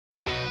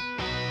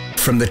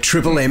from the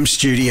Triple M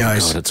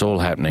studios. God, it's all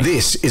happening.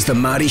 This is the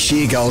Marty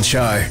Sheargold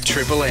Show.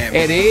 Triple M.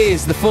 It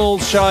is the full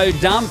show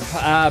dump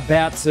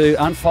about to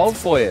unfold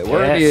for you.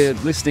 Wherever you're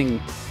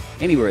listening,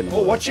 anywhere in the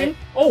world. Watching?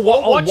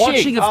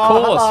 Watching, of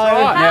course.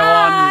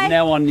 Right.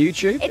 Now on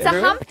YouTube. It's everywhere.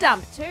 A hump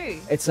dump too.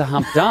 It's a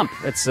hump dump.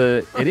 It's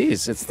the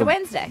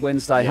Wednesday.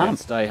 Wednesday hump.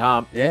 Wednesday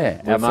hump.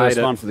 Yeah, We our made first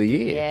it. one for the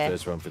year. Yeah.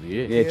 First one for the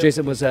year. Yeah, Jizz,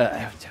 it was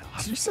a.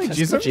 Did you say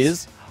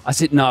jizz? I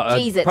said no.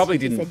 Jeez, I probably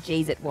He didn't. said,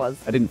 "Geez, it was."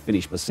 I didn't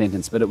finish my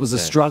sentence, but it was a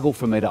struggle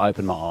for me to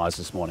open my eyes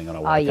this morning when I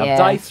woke yeah. up.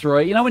 Day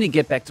 3. You know when you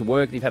get back to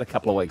work and you've had a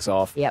couple of weeks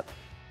off. Yep.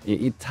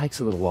 It takes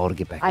a little while to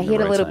get back. I into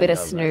hit a little routine, bit of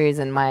doesn't it? snooze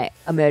and my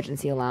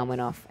emergency alarm went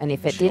off. And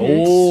if it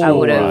didn't, I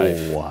would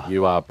have. Oh.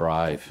 You are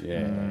brave.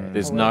 Yeah.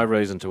 There's no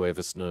reason to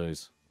ever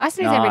snooze. I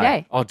snooze every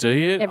day. Oh, do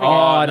you? Every day. Oh,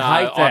 I'd no,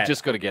 hate that. I've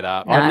just got to get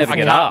up. No, I'd never I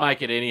get can't up.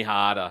 make it any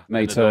harder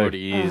Me than too. it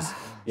already is.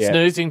 Yeah.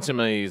 Snoozing to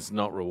me is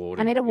not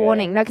rewarding. I need a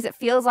warning. No, because it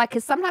feels like,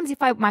 because sometimes if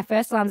my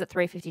first alarm's at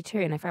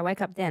 3:52 and if I wake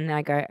up then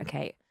I go,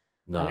 okay,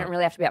 I don't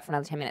really have to be up for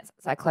another 10 minutes.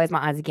 So I close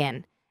my eyes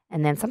again.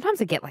 And then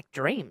sometimes I get like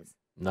dreams.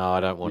 No,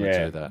 I don't want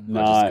to do that.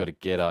 No. I just got to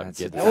get up and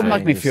get the That would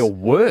make me feel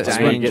worse.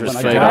 dangerous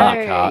when feet I on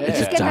get the up. car. You It's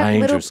just a get that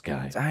dangerous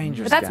game.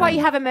 Dangerous. But that's why you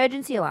have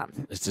emergency alarms.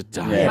 It's a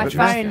My dangerous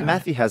phone- game.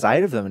 Matthew has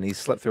 8 of them and he's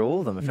slept through all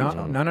of them a few No,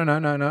 times.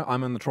 no.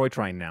 I'm on the Troy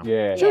train now.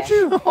 Yeah.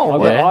 Yeah.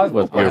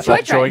 Well, you're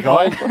a Troy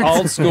train.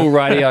 Old school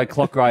radio,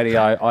 clock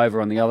radio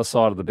over on the other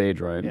side of the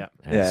bedroom. Yeah.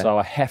 Yeah. So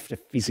I have to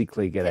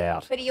physically get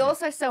out. But you're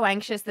also so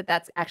anxious that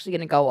that's actually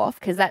going to go off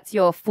because that's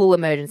your full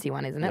emergency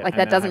one, isn't it? Like And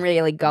that then I doesn't have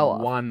really go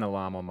off. One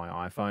alarm on my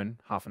iPhone,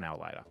 half an hour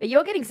later. But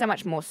you're getting so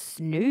much more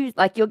snooze.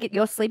 Like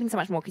you're sleeping so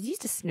much more because you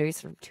used to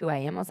snooze from 2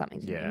 a.m. or something.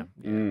 didn't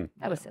Yeah. you?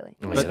 That was silly.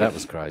 Oh, yeah, that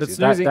was crazy. but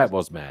snoozing- That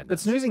was mad. But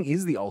snoozing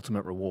is the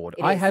ultimate reward.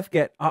 It I is. have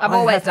I've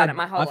always done it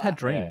my whole I've had life.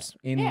 dreams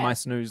in Yeah. my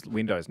snooze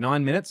windows.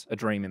 9 minutes, a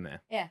dream in there.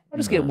 Yeah. I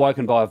just get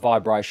woken by a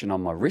vibration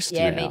on my wrist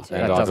Yeah, now. me too.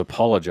 And I've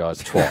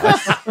apologised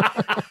twice.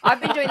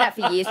 I've been doing that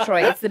for years,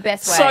 Troy. It's the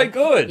best way. So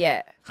good.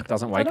 Yeah. It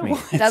doesn't wake me.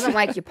 It doesn't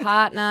wake your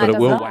partner. But it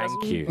will doesn't-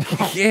 wank you.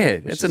 Yeah,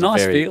 it's a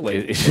nice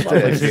feeling. It's a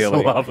lovely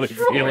feeling. Lovely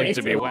feeling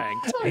to be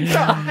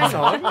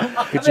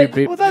wanked. Could you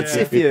bit, Well, that's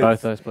if you.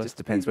 both those, please? Just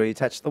depends where you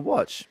attach the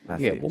watch,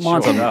 Matthew. Yeah,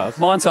 well,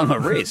 mine's on my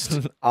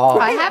wrist.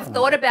 I have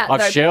thought about I've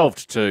those.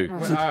 shelved two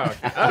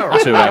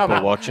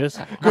Apple Watches.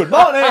 Good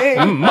morning.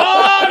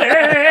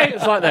 Morning!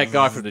 It's like that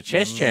guy from the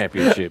chess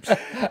championships.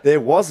 There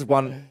was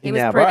one He in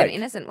was our proven break.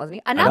 innocent, wasn't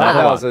he? No, Another.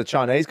 that was a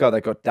Chinese guy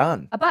that got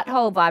done. A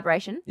butthole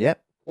vibration.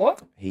 Yep.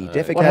 What? He What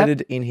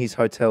defecated in his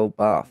hotel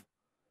bath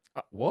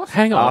What?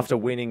 Hang on. after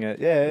winning it.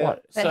 Yeah.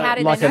 What? But how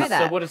did they know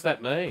that? So what does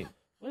that mean?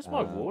 Where's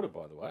my water,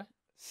 by the way?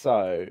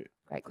 So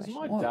Great Is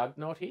question. my Doug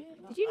not here?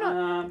 Did you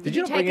not? Did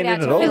you not take bring it out in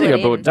to at all? fill I think it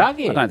I brought in? Doug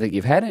I in. don't think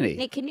you've had any.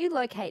 Nick, can you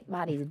locate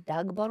Marty's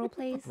Doug bottle,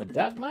 please? My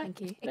Doug, mate?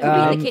 Thank you. It could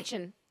be in the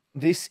kitchen.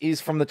 this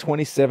is from the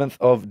 27th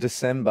of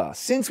December.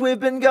 Since we've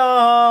been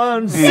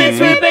gone. Since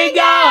we've been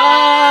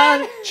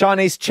gone!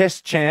 Chinese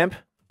chess champ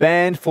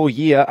banned for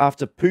year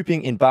after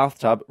pooping in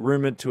bathtub,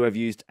 rumored to have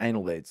used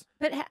anal beads.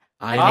 But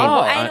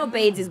Anal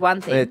beads is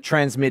one They're thing.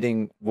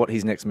 transmitting what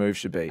his next move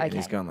should be. And Okay.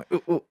 he's going like,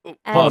 ooh, ooh, ooh.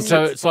 Oh, And-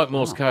 so it's like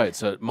Morse code.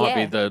 So it might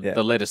Yeah. be Yeah.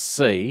 the letter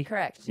C,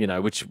 Correct. you know,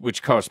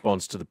 which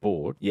corresponds to the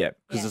board. Yeah.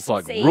 Because Yeah. it's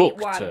like C1. rook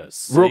to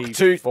C4. Rook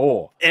to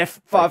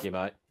F5. Thank you,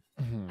 mate.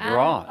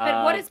 Right.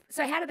 But what is?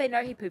 So how do they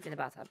know he pooped in the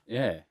bathtub?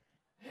 Yeah.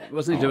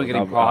 Wasn't he doing it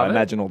I in private?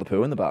 imagine all the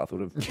poo in the bath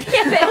would have.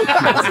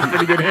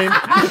 Pretty good hint.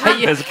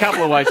 There's a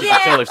couple of ways you can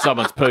tell if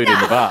someone's pooed in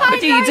the bath.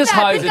 But you just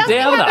hose it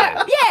down, though.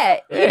 Yeah.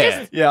 You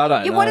just. Yeah, I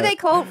don't know. What do they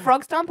call it?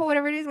 Frog stomp or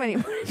whatever it is when you.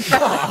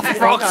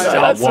 Frog Oh,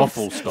 stomp.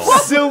 waffle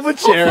stop. Silver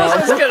chair. I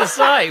was going to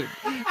say,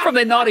 from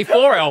their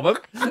 94 album.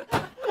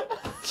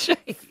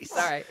 Jeez.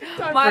 Sorry.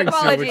 My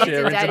apologies Silverchair to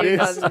into Daddy this.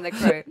 Cousins and the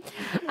crew.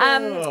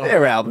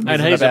 Their album.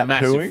 And isn't he's a about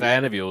massive pooing.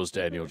 fan of yours,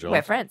 Daniel John.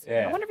 We're friends.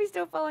 Yeah. I wonder if he's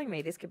still following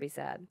me. This could be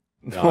sad.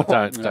 No,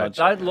 don't.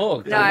 Don't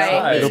look. No, Don't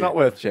say. It's not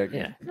worth checking.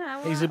 Yeah. No,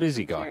 well, He's a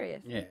busy I'm guy.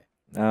 curious.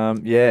 Yeah.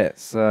 Yeah.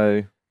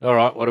 So All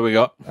right, what do we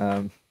got?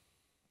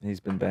 he's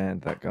been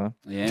banned. That guy.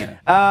 Yeah.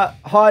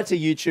 Hi to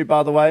YouTube,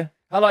 by the way.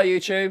 Hello,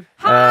 YouTube.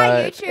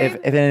 Hi,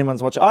 YouTube. If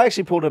anyone's watching, I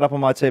actually pulled it up on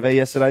my TV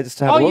yesterday just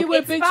to have a look.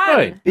 It's big fun.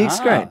 screen. Big Ah.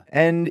 screen,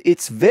 and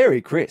it's very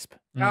crisp.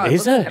 Oh,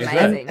 Is looks it?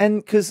 Amazing.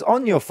 And because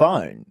on your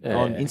phone, Yeah.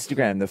 on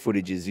Instagram, the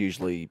footage is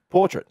usually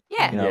portrait.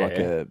 Yeah. You know, Yeah.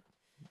 like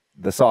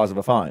the size of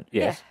a phone.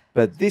 Yes.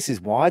 But this is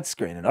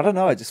widescreen, and I don't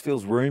know, it just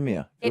feels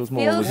roomier. It Feels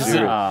more feels-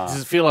 luxurious.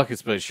 Does it feel like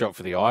it's been shot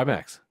for the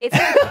IMAX? It's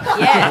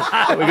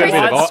yeah. We got a bit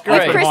of Widescreen.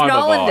 With Chris Oppenheimer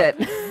Nolan vibe.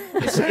 did.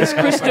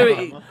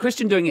 Is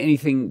Christian doing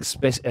anything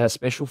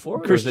special for it?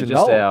 Or is Christian it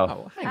just Nolan? our...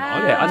 Oh, hang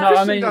on. Yeah, I know. I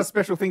Christian mean, does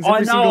special things I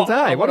every know. single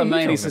day. What I are you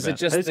mean is talking it about?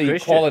 just Who's the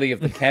Christian? quality of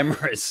the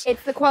cameras?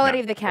 It's the quality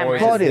of the Or camera.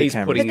 is Quality it of the he's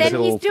camera. putting But his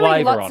then little he's doing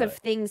flavour lots on of it?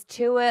 things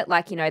to it,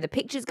 like, you know, the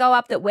pictures go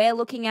up that we're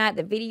looking at,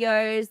 the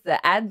videos,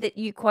 the ad that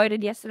you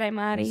quoted yesterday,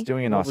 Marty. He's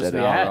doing a What nice was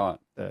edit. the ad? Oh,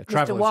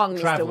 Right. the Wong,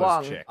 Mr. traveller's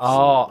Wong. check.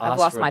 Oh, I've ask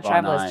lost for my it by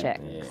traveller's name.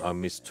 check. Yeah. I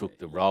mistook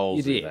the roles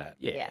You of did. that.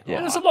 Yeah.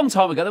 It was a long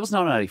time ago. That was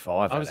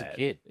 1985. I was a that.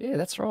 kid. Yeah,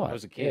 that's right. I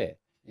was a kid.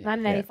 Yeah.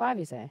 1985,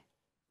 you say?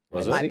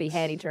 Was It it? might be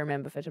handy to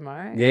remember for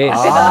tomorrow. Yes.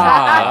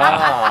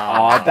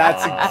 Ah. Oh,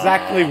 that's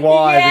exactly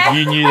why that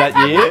you knew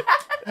that year.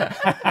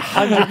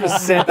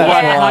 100%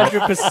 that's why.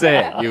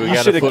 100%. You were You going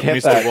to should've put kept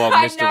Mr. that. Wong,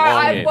 I Mr. know, Wong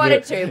I in.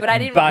 wanted to, but I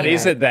didn't. But you know.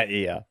 is it that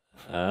year?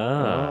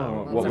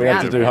 Ah. Well, we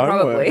have to do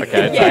homework. Probably.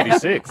 Okay, Yeah.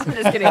 36. I'm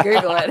just going to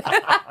Google it.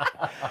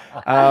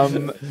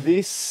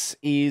 This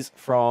is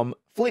from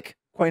Flick,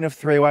 Queen of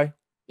Three-Way,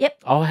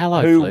 Oh,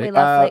 hello, who Flick. We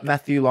love Flick.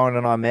 Matthew, Lauren,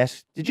 and I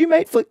met. Did you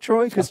meet Flick,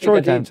 Troy? Because think I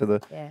Troy came did. to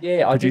the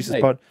Yeah, I producers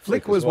did. pod.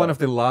 Flick was one of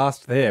the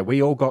last there.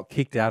 We all got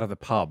kicked out of the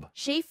pub.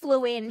 She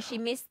flew in. She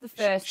missed the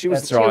first She was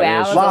That's 2 right, yeah,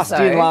 hours she- last or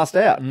so, in, last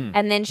out.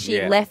 and then she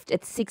Yeah. left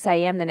at 6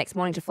 a.m. the next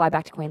morning to fly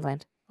back to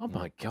Queensland. Oh,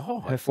 my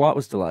God. Her flight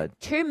was delayed.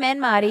 2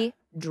 men, Marty,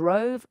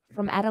 drove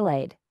from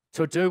Adelaide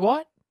To do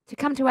what? to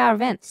come to our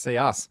event. See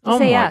us. Oh,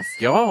 see my us.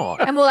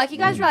 God. And we're like, you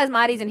guys realize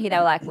Marty's in here? They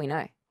were like, we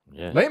know.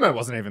 Yeah. Limo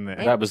wasn't even there.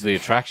 That was the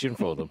attraction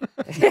for them.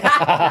 No,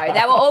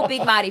 they were all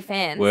big Marty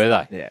fans. Were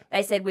they? Yeah.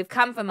 They said, we've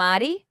come for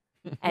Marty,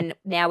 and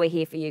now we're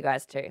here for you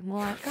guys too. And we're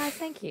like, guys,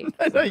 thank you.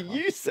 No,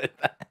 you said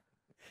that.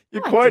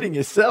 You're No, I quoting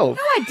yourself.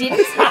 No, I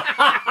didn't.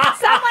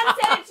 Someone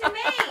said it to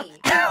me.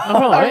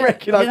 I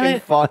reckon I Yeah. can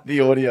find the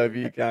audio of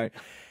you going,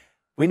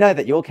 we know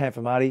that you're came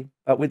for Marty,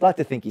 but we'd like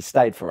to think you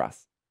stayed for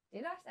us.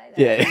 Did I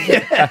say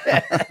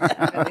that?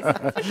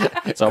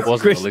 Yeah. So it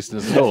wasn't the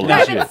listeners at all. No,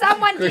 Legit. but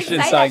someone did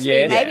Christian say that saying to me.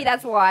 yes. Maybe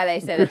that's why they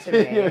said it to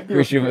me.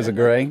 Christian was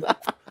agreeing.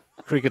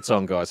 Cricket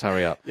song, guys.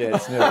 Hurry up. Yeah,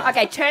 it's not.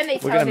 Okay, turn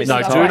these We're gonna miss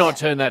televisions No, off. do not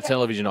turn that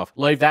television off.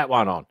 Leave that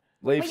one on.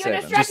 Leave Well, you're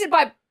 7. distracted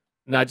by...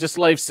 No, just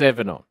leave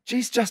 7 on.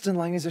 Jeez, Justin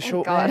Lang is a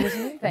short God. man,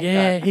 isn't he? Thank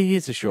Yeah, God. he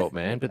is a short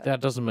man, but that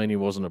doesn't mean he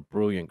wasn't a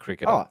brilliant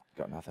cricketer. Oh,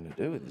 got nothing to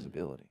do with his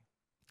ability.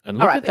 And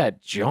look All right, at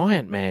that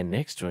giant man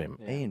next to him.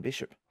 Ian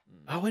Bishop.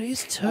 Oh, it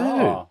is too.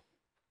 Oh.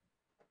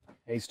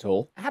 He's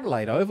tall.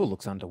 Adelaide Oval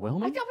looks I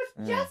underwhelming.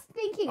 was just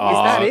thinking. Oh, Is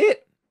that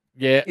it?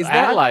 Yeah, Is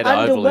that Adelaide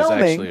Oval is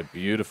underwhelming? actually a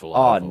beautiful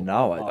Oh, oval.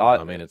 no.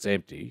 I mean, it's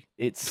empty.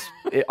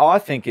 I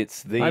think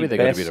it's the Maybe they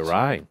best. got a bit of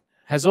rain.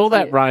 Has all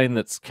that rain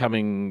that's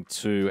coming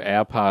to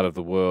our part of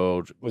the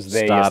world Was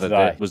there started?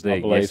 yesterday, Was there I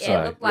believe yesterday?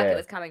 Yeah, it looked like Yeah. it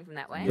was coming from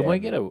that way. Can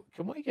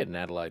we get an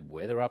Adelaide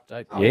weather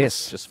update?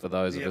 Yes. just for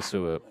those of us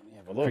who are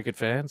look. cricket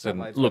fans. And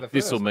Adelaide's look, weather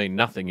this will first. mean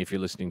nothing if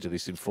you're listening to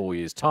this in 4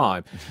 years'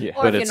 time. Yeah.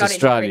 Or But if it's you're not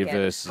into Australia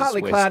cricket. versus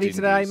Partly West cloudy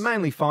today, Indies.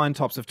 mainly fine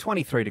tops of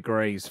 23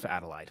 degrees for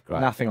Adelaide.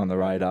 Great. Nothing on the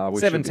radar. We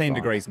should be 17 fine.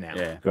 degrees now.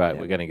 Yeah. Great,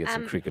 we're going to get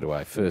some Um, cricket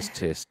away. First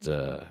test,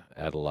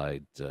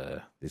 Adelaide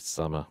this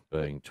summer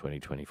being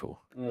 2024.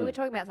 We were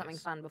talking about something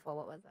fun before.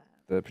 What was that?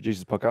 The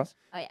producers podcast.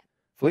 Oh, yeah.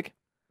 Flick.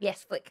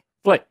 Yes, Flick.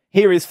 Flick,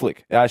 Here is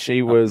Flick.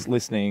 She was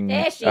listening.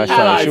 There she so is.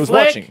 Hello, she was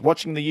Flick.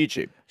 watching the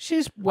YouTube.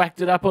 she's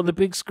whacked it up on the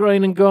big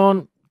screen and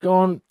gone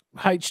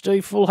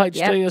HD, full HD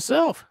Yep.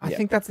 herself. I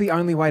think that's the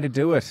only way to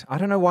do it. I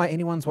don't know why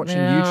anyone's watching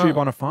Now, YouTube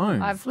on a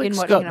phone. I've been Flick's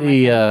watching got it on my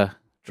the phone.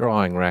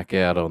 drying rack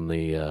out on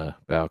the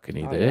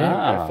balcony there.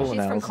 Ah. Full She's from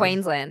analysis.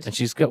 Queensland. And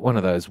she's got one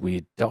of those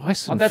weird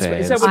Dyson Oh, that's-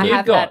 fans. is that what I you've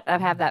have got?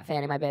 that. I have that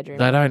fan in my bedroom.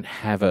 They don't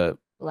have a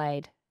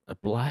Blade.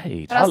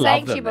 blade. But I was I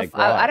saying love to you them, they're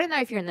before, I great. don't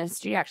know if you're in the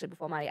studio actually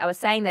before, Marty. I was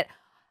saying that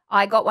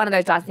I got one of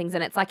those Dyson things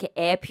and it's like an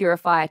air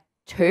purifier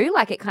too.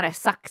 Like it kind of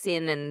sucks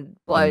in and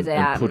blows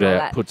out. put and all out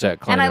that. puts out And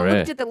cleaner I air.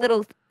 looked at the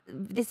little,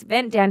 this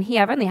vent down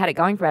here. I've only had it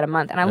going for about a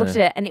month. And I looked at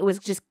it and it was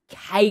just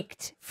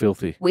caked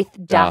Filthy. with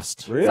dust.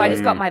 Dust. So I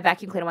just got my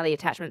vacuum cleaner, one of the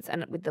attachments,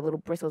 and with the little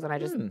bristles, and I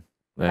just Yeah.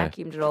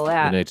 vacuumed it all You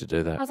out. need to do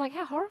I that. was like,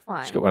 how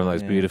horrifying. She's got one of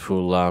those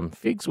beautiful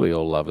figs we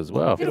all love as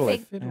well. Fiddle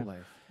fig.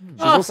 She's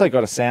also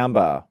got a sound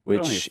bar, on your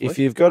which Flick. if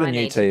you've got a I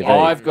new need to TV, get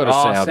I've got a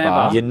Oh, sound sound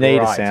bar. bar. you need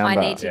a Right. sound I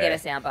bar. need to get a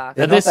sound bar.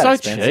 They're not that so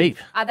expensive. cheap.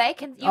 Are they?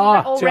 Can you Oh,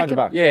 all $200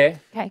 recommend? Yeah.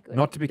 Okay, good.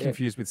 Not to be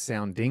confused with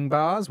sounding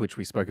bars, which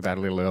we spoke about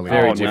a little earlier.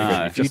 Very Oh, different.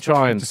 no. If you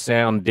try and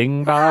sound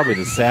ding bar with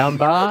a sound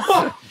bar,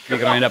 You're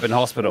going to end up in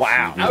hospital.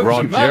 Wow.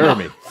 Ron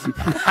Jeremy.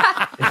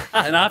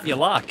 And half your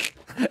luck.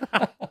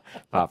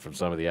 Apart from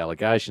some of the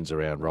allegations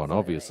around Ron,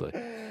 obviously.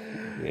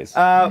 Yes.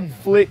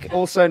 Flick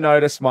also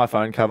noticed my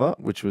phone cover,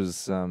 which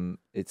was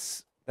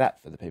it's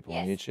that for the people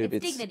on Yes, YouTube.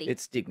 it's Dignity.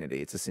 It's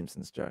Dignity. It's a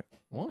Simpsons joke.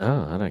 Oh,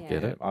 I don't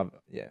get Yeah. it.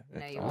 Yeah.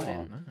 No, you that's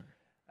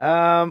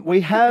wouldn't.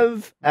 We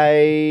have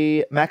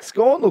a Max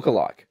Gorn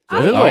lookalike.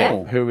 Really?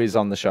 yeah. Who is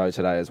on the show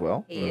today as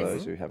well. He for is.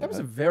 those who haven't That was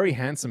a heard. very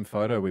handsome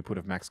photo we put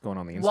of Max Gorn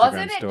on the Instagram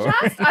Wasn't it story.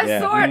 just? I Yeah.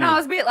 saw it and I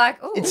was a bit like,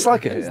 oh. It's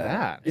like What is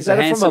that? Is a that from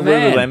a handsome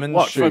man. Lululemon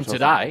What, shoot from or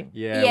something? today?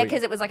 yeah,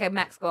 because it was like a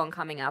Max Gorn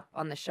coming up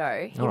on the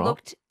show. He All right.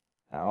 looked.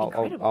 I'll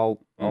Incredible.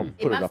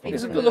 put it must up be on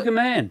He's the a good. good looking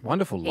man.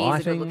 Wonderful He's a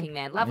lighting. good-looking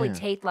man. Lovely Yeah.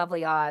 teeth,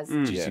 lovely eyes.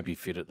 Geez, Yeah. you'd be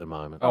fit at the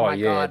moment. Oh Oh, my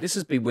yeah. God. This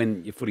has been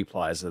when your footy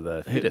players are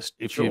the fittest,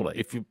 If you,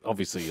 surely.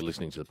 obviously you're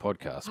listening to the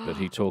podcast, but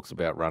he talks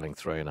about running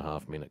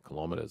 3.5 minute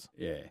kilometres.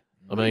 Yeah.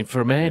 I mean, for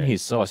a man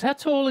his size, how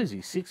tall is he?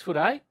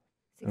 6'8",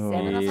 6'7" or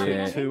something.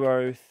 I think.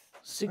 203.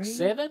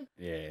 6'7"?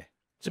 Yeah.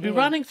 To be Yeah.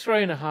 running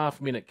 3.5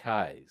 minute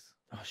Ks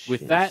Oh, with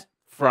shit. that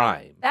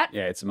frame. That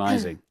Yeah, it's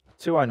amazing.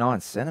 209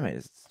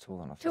 centimeters. It's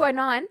tall enough.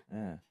 209.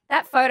 Yeah.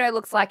 That photo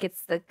looks like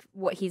it's the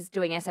what he's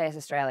doing SAS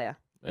Australia.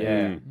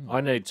 Yeah. I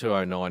need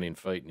 209 in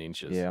feet and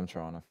inches. Yeah, I'm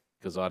trying to.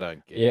 Because I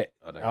don't get. Yeah.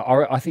 I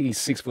don't. I think he's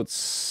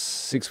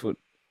 6'8".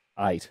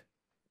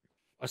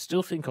 I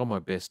still think on my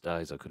best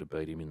days I could have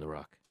beat him in the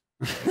ruck.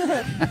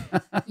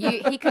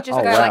 He could just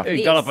Oh, go wow. like He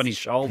this. got up on his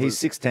shoulders. He's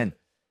 6'10".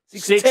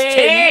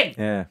 6'10".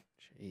 Yeah.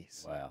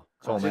 Jeez.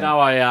 Tall Wow. You man.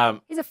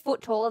 know, He's a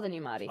foot taller than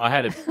you, Marty. I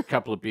had a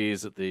couple of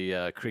beers at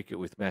the cricket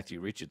with Matthew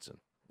Richardson,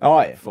 Oh,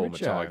 yeah. former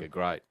Richo. Tiger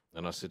great.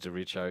 And I said to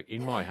Richo,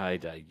 in my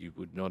heyday, you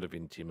would not have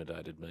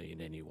intimidated me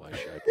in any way,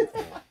 shape, or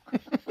form.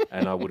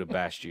 And I would have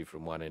bashed you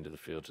from one end of the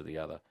field to the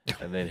other.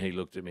 And then he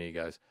looked at me, he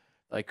goes,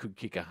 they could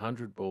kick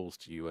 100 balls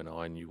to you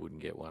and you wouldn't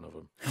get one of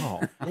them.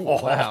 Oh,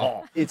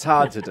 wow. It's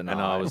hard to deny.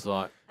 And I was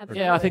like,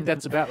 Absolutely. yeah, I think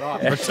that's about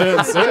right.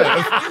 Return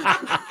serve.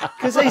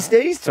 Because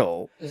he's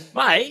tall.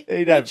 Mate,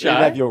 He'd have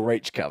Richo. your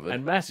reach covered.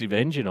 And massive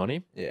engine on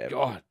him. Yeah.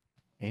 God,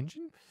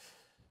 Engine?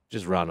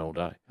 just run all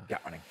day.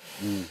 Gut running.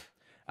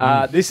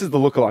 This is the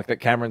lookalike that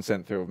Cameron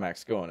sent through of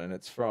Max Gawn, and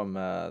it's from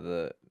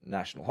the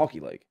National Hockey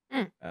League.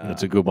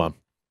 It's a good one.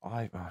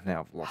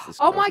 Now I've lost this.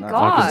 Oh guy's my name.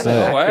 God. I can see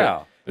it. Oh,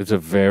 wow. It's a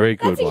very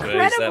good That's one.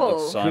 incredible. Jeez, that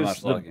looks so 'Cause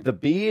much like him. the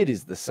beard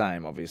is the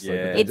same, obviously.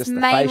 Yeah. but It's just the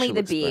mainly facial the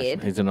expression.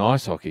 beard. He's an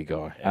ice hockey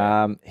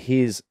guy.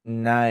 His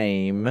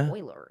name.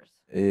 Oilers.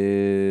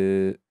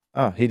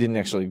 He didn't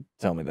actually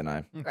tell me the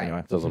name. Great.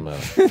 Anyway, Doesn't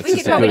matter. We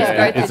could probably just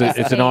go through this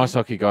It's an team. ice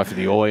hockey guy for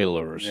the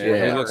Oilers.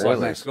 Yeah, he looks like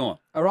Oilers. Max Gawn.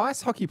 Are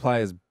ice hockey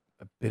players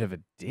a bit of a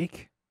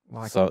dick?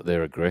 Like, So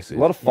they're a aggressive.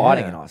 lot of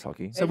fighting Yeah. in ice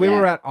hockey. so we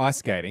were at ice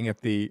skating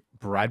at the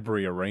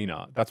Bradbury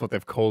Arena. That's what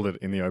they've called it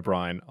in the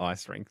O'Brien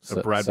ice rink. The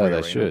So- Bradbury so they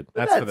Arena. should.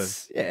 That's for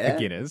That's- the yeah.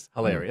 beginners.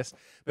 Hilarious.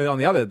 But on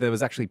the other, there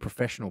was actually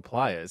professional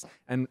players,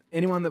 and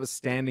anyone that was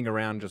standing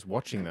around just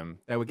watching them,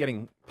 they were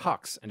getting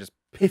pucks and just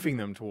piffing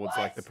them towards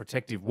like the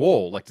protective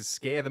wall, like to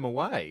scare them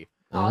away.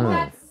 Oh,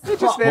 that's They're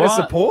just there to What?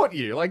 support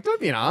you. Like,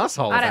 don't be an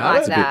asshole. I don't about like it.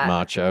 It's a that. bit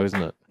macho,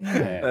 isn't it?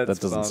 Yeah. That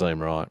doesn't seem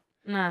right.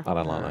 no. I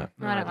don't like that.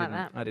 No, I don't like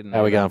that. I didn't.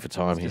 How are we going for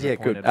time here? Yeah,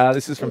 good. Disappointed.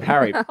 This is from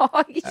Harry.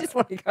 Oh, you just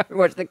want to go and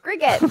watch the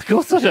cricket. Of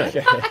course I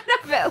do.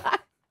 But, like,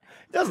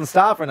 It doesn't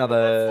start for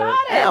another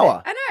started.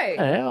 hour. I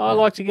know. Yeah, I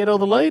like to get all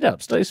the lead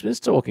up. Steve Smith's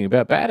talking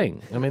about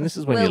batting. I mean, this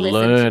is when We'll you listen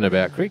learn to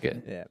about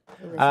cricket. Yeah.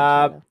 We'll listen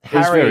to them. He's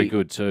Harry very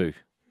good too.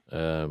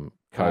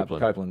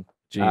 Copeland. Copeland.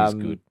 Gee, he's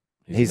good.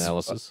 His He's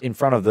analysis. in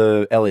front of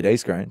the LED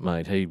screen.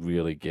 Mate, he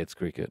really gets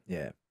cricket.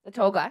 Yeah. The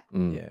tall guy.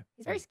 Mm. Yeah.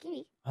 He's very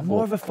skinny. I'm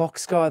more of a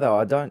Fox guy though.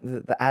 I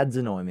don't. The ads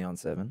annoy me on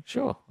 7.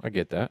 Sure, I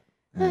get that.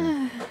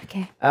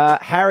 Okay.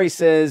 Harry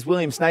says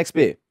William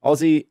Snakespeare,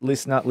 Aussie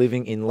listener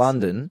living in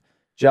London,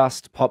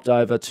 just popped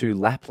over to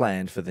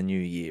Lapland for the new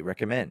year.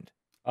 Recommend.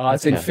 Oh,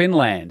 it's in Okay.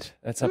 Finland.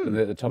 That's up at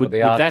the top Would, of the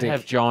would Arctic. that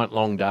have giant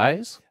long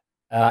days?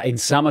 In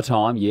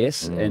summertime,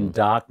 yes, and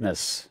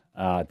darkness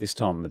this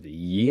time of the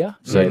year.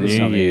 So this New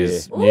time of the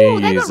Year's, Ooh, New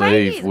they got Year's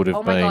reindeers. Eve would have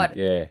Oh my been God.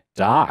 year. Yeah.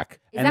 dark.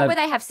 Is And that the- where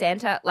they have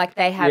Santa? Like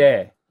they have.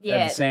 Yeah.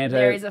 Yeah. the Santa-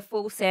 There is a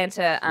full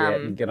Santa. Yeah,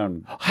 you can get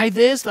on Hey,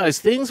 there's those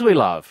things we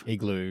love.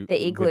 Igloo.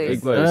 The igloos. with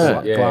Igloos,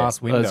 the yeah. glass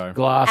Those window.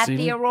 glass At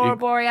the Aurora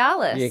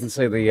Borealis. Yeah, you can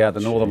see the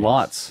Northern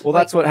Lights. Well,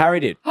 that's what Harry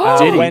did.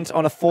 Did he? Went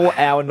on a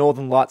 4-hour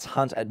Northern Lights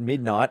hunt at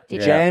midnight.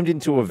 Did you? Jammed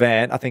into a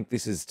van. I think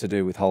this is to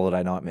do with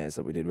holiday nightmares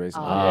that we did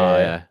recently.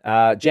 Oh,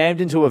 yeah. Jammed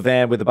into a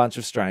van with a bunch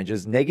of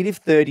strangers. Negative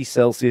 30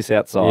 Celsius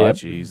outside.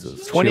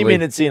 Jesus. 20 Chilly.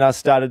 minutes in, I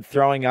started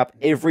throwing up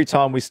every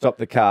time we stopped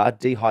the car.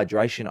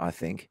 Dehydration, I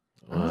think.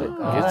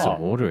 Get some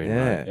water in. Yeah.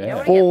 mate. You don't wanna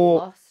get Four,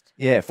 lost.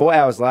 yeah, 4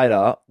 hours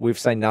later, we've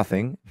seen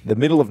nothing. The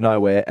middle of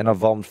nowhere, and I've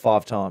vomited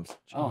 5 times.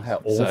 Oh,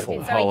 how So, awful.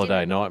 So he holiday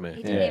didn't- nightmare.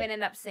 He didn't Yeah. even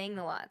end up seeing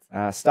the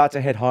lights. Start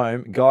to head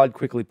home. Guide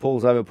quickly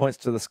pulls over, points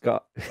to the sky.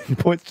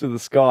 Points to the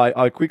sky.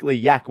 I quickly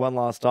yak one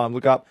last time.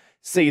 Look up,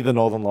 see the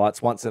Northern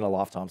Lights. Once in a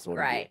lifetime sort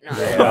of. Great. No. Oh,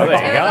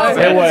 there you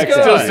go. It works.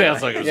 Still out.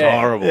 sounds like it was Yeah.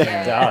 horrible. It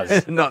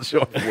does. Not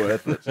sure if it's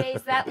worth it.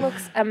 Jeez, that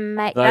looks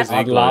amazing. Those That's, I'd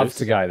igloos. love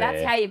to go there.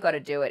 that's how you've got to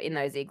do it in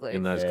those igloos.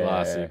 In those Yeah.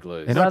 glass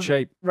igloos. They're not Rub-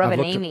 cheap. rub I've an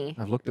looked at- Amy.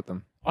 I've looked at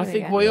them. I There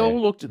think you we go. all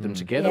looked at them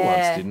together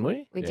Yeah. once, didn't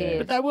we? We Yeah. did.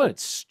 But they weren't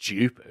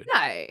stupid.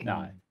 No.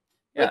 No.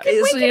 We Yeah, could-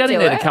 we so could you only do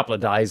need it. a couple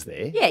of days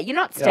there. Yeah, you're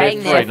not staying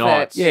three there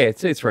nights. for. Yeah,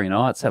 2-3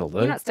 nights. That'll do.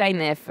 You're not staying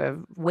there for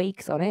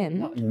weeks on end.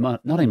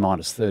 Not in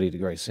minus 30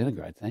 degrees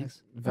centigrade,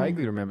 thanks.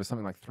 Vaguely remember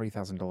something like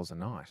 $3,000 a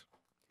night.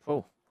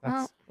 Cool.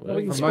 That's Well,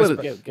 you can for split most,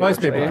 it.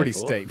 most people Get pretty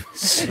what you pay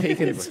steep. You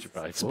can Get what you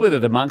pay for. split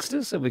it amongst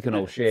us and we can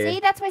all share. See,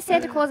 that's where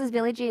Santa Claus's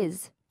village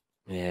is.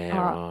 Yeah,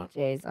 Oh, right.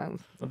 jeez.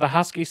 The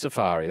husky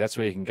safari. That's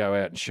where you can go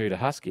out and shoot a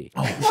husky.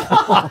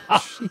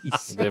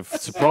 Jeez. They're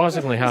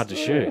surprisingly hard to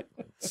shoot.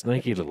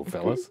 Sneaky little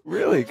fellas.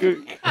 Really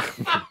good.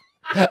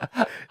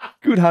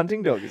 Good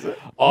hunting dog, is it?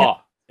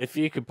 Oh, if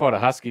you could put a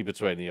husky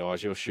between the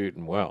eyes, you're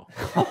shooting well.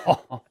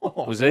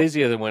 It was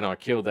easier than when I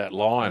killed that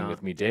lion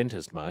with me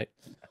dentist, mate.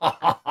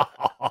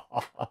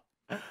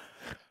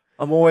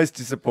 I'm always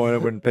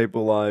disappointed when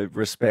people I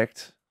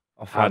respect.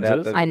 I find out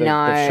Hunters? that I they've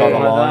know. shot a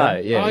I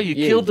lion. know, yeah. Oh, you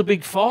killed the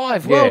big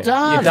five. Yeah, Well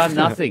done. You've done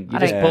nothing. You I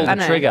just don't- pulled I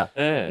the know. trigger.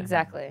 Yeah.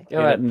 Exactly. Go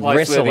In out a and place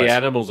wrestle where the it.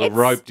 animals are It's-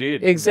 roped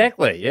in.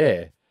 Exactly,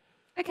 yeah.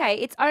 Okay,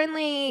 it's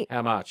only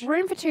How much?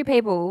 room for 2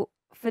 people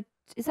for.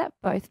 Is that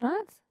both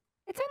nights?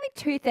 It's only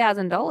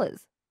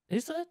 $2,000.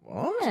 Is it?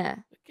 What? Yeah.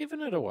 They're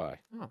giving it away.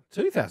 Oh,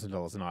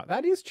 $2,000 a night.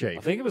 That is cheap.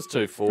 I think it was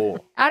 2-4.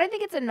 I don't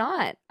think it's a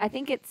night. I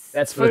think it's.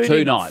 That's for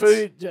 2 nights.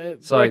 Food,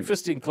 So-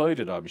 breakfast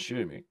included, I'm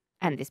assuming.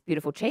 And this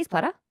beautiful cheese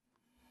platter.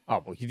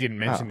 Oh, well, you didn't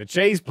mention the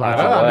cheese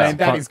platter. wow. I mean,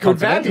 that is good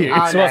value.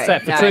 Oh, So what's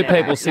that? For two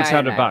people,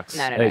 $600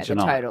 No, each the a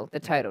night. total. The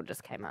total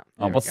just came up.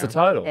 Oh, what's we the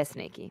go. total? They're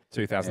sneaky.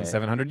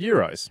 2,700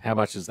 euros. How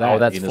much is that? Oh,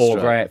 that's in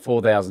Australia?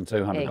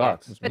 $4,200. There you go.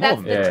 But more that's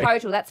than the that.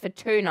 total. That's for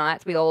 2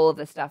 nights with all of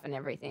the stuff and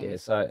everything. Yeah,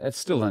 so it's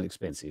still an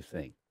expensive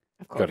thing.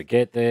 Of course. Got to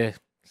get there.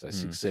 So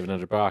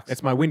 $600-700.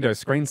 It's my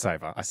Windows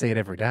screensaver. I see it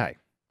every day.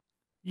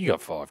 You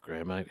got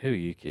 $5,000, mate. Who are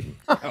you kidding?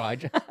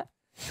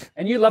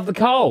 And you love the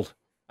cold.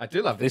 I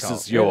do love This cold.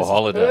 is your This is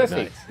holiday, perfect.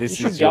 mate. This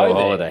You is should go your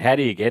there. holiday. How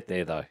do you get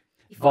there, though?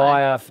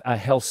 Via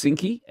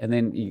Helsinki, and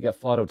then you get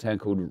fly to a town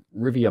called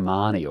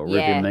Riviamani or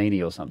Yeah.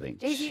 Riviamini or something.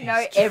 Jeez, you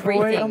know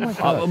everything.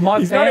 My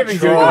He's not even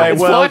Troy, Googling.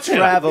 well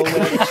traveled,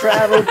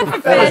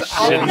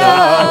 professional.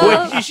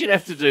 Well, you should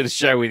have to do the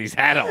show with his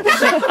hat on.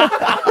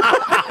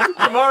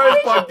 Tomorrow's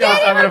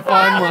podcast, I'm going to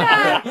find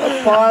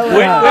one.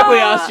 when we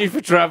ask you for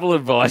travel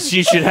advice,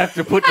 you should have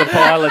to put the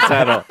pilot's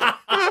hat on.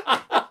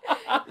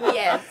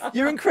 Yes.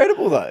 You're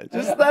incredible, though.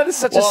 That is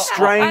such a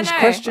strange I know.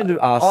 question to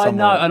ask I someone.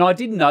 know, and I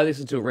didn't know this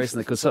until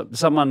recently because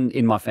someone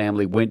in my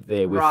family went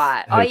there with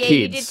Right. her Oh, yeah,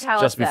 you kids did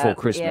tell just us before that.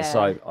 Christmas. Yeah.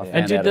 So I found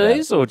And did out about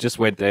these or just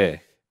went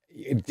there?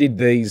 it. Did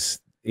these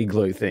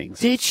igloo things?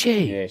 Did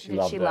she? Yeah, she Did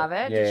loved she it. love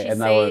it? Yeah, Did she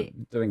and they were see-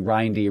 doing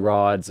reindeer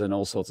rides and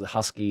all sorts of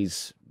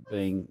huskies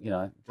being,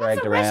 That's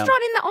dragged a around.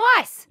 restaurant in the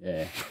ice.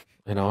 Yeah,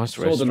 An ice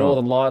saw the restaurant.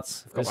 Northern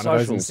Lights. got Their one of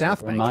those in socials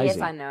South were Bank. amazing.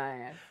 Yes, I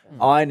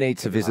know. I need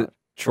to visit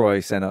Troy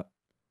Centre.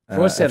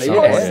 Troy Centre, at some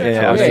yes. point.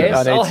 Yeah, Yes,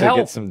 I need I'll to help.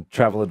 get some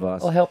travel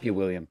advice. I'll help you,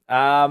 William.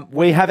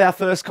 We have our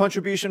first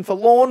contribution for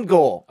lawn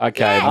gore.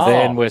 Okay, Yes.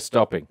 then Oh. we're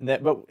stopping.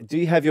 But do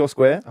you have your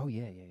square? Oh,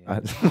 yeah.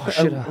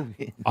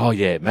 Oh,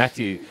 yeah.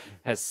 Matthew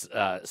is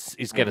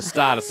going to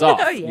start us off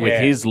yeah.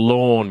 with his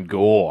lawn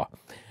gore.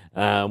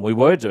 We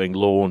were doing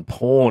lawn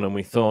porn, and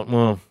we thought,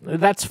 well,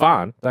 that's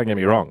fun. Don't get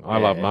me wrong. I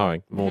love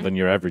mowing more than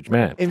your average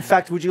man. In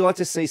fact, would you like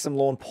to see some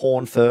lawn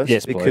porn first?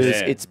 Yes, please. because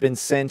Yeah. it's been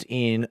sent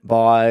in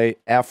by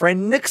our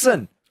friend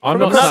Nixon. I'm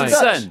From not across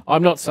saying. the-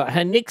 I'm not saying.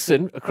 Hey,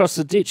 Nixon across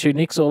the ditch who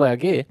nicks all our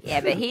gear.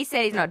 Yeah, but he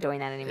said he's not doing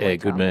that anymore. Yeah,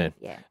 good Tom. man.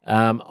 Yeah.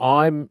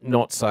 I'm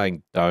not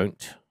saying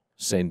don't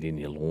send in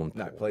your lawn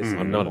No, porn. please.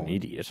 I'm not an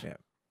idiot. Yeah.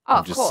 Oh, I'm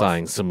of just course.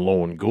 saying some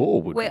lawn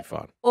gore would We're be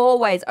fun.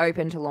 always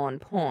open to lawn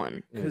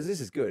porn. Because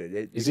this is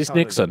good. Is this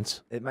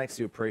Nixon's? It makes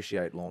you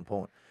appreciate lawn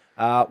porn.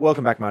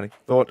 Welcome back, Marty.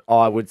 Thought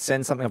I would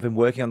send something I've been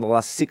working on the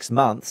last 6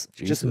 months.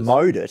 Just Jesus.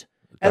 mowed it.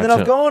 And then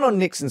Gotcha. I've gone on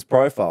Nixon's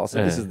profile.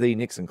 So this Yeah. is the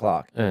Nixon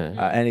Clark. Yeah.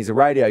 And he's a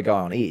radio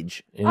guy on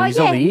Edge. And Oh, he's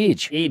on yeah. the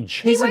edge. Edge.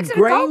 He's a works at a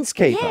golf-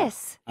 greenskeeper.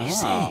 Yes.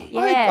 Ah.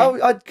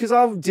 Yeah. Because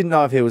I didn't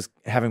know if he was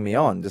having me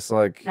on. Just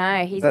like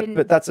No, he's that, been.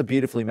 but that's a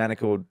beautifully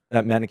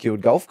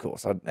manicured golf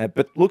course.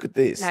 But look at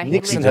this. No, he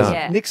Nixon legit- has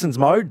yeah. Nixon's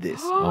mowed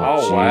this. Oh,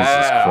 Jesus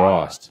wow.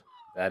 Christ.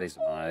 That is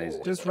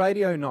amazing. Does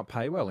radio not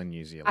pay well in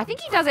New Zealand? I think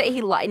he does it. He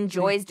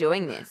enjoys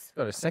doing this.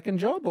 Got a second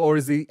job, or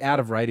is he out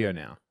of radio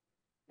now?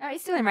 No,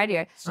 he's still in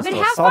radio. But a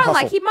how side fun! hustle.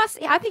 Like he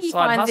must. I think he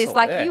Side finds this hustle,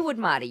 like yeah. you would,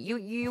 Marty.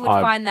 You would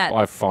find that.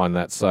 I find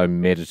that so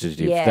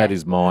meditative. Yeah. That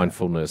is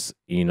mindfulness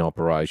in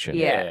operation.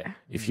 Yeah.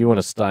 If you want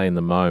to stay in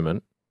the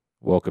moment,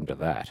 welcome to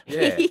that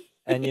Yeah.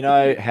 And you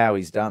know how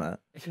he's done it?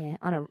 Yeah,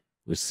 on a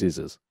with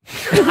scissors.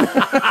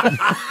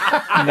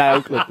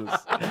 Nail clippers.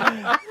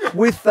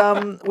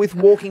 With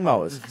walking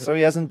mowers. So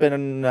he hasn't been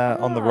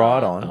on the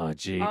ride on. Oh,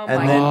 gee. Oh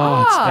And my then-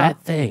 God. it's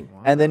that thing.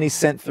 And then he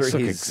sent through It's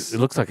like his. it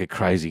looks like a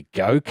crazy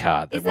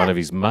go-kart that Is one that- of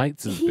his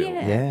mates has built.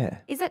 Yeah. Yeah.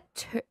 Is that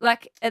two?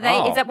 Like, are they?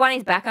 Oh. Is that one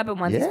his backup and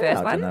one's Yeah, his first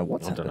I one? don't know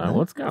what's I don't happening know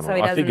what's going So on.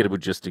 he I think doesn't- it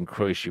would just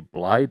increase your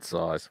blade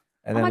size.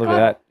 And Oh then my look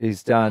God. at that.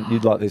 He's done.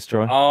 You'd like this,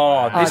 Troy?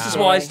 Oh, this is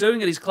dear. why he's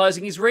doing it. He's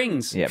closing his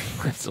rings. Yep.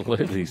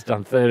 Absolutely. He's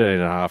done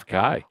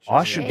 13.5K.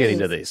 I should get Jeez.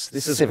 into this.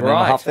 This is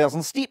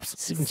 7,500 steps.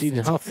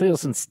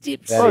 17,500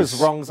 steps.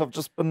 Those rungs have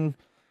just been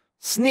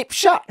snipped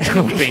shut.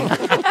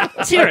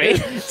 Terry,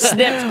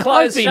 snapped I've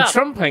closed been shut.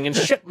 trumping and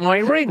shut my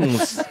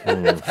rings.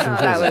 Oh,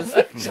 that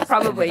was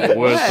probably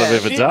Worst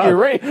I've ever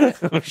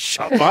done.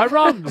 Shut my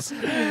rungs.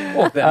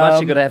 Walk that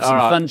much, you've got to have some all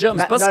right. fun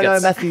jumps. No,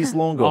 Buskets. Matthew's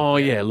lawn gore. Oh,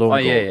 yeah, lawn Oh,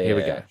 yeah, gore. yeah, Here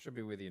we yeah. go. Should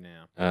be with you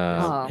now.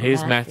 Oh,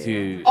 Here's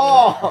Matthew. Matthew.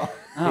 Oh,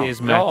 Here's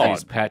God.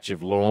 Matthew's patch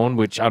of lawn,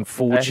 which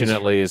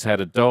unfortunately has had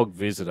a dog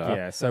visitor.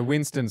 Yeah, so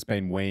Winston's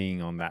been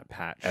weeing on that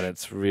patch. And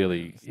it's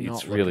really,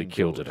 not really looking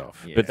killed good. it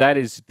off. Yeah. But that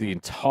is the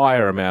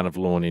entire amount of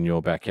lawn in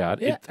your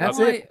backyard. Yeah, that's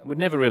I- it. We've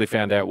never really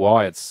found out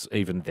why it's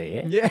even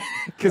there. Yeah,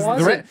 because Why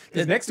is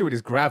it- next to it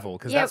is gravel.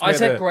 Because Yeah, that's I where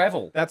said the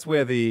gravel. that's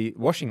where the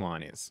washing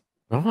line is.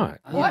 Right.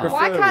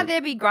 Why can't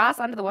there be grass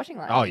under the washing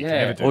line? Oh, you Yeah. can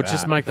never do Or that.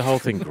 just make the whole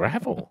thing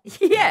gravel.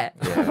 yeah.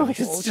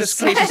 It's just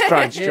such a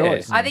strange Yeah.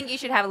 choice. I think you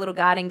should have a little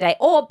gardening day,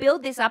 or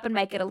build this up and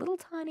make it a little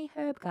tiny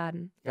herb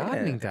garden.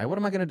 gardening day. What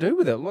am I going to do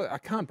with it? Look, I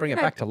can't bring it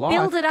back to life.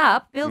 Build it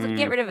up,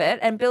 get rid of it,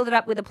 and build it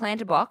up with a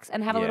planter box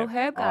and have a Yeah. little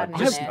herb garden in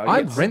just- there. I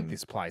I get rent some-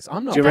 this place.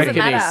 I'm not Do you Doesn't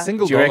reckon, matter.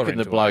 single do you dollar reckon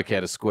the into it. bloke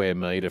had a square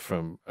metre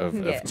of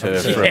Yeah.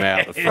 turf from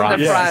out the front?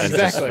 the front. And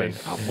just Exactly.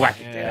 went, "Oh,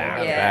 whack it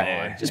out Yeah.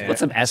 of that. Just put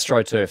some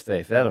AstroTurf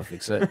there. That'll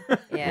fix it.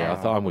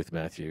 Yeah, I'm with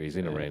Matthew. He's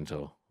in a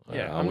rental.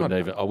 Yeah, I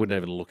wouldn't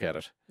even look at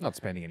it. Not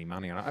spending any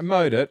money on it. I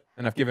mowed it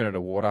and I've given it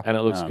a water. And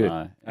it looks good.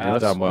 No.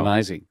 It's done well.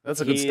 Amazing.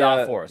 That's a good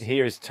start for us.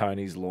 Here is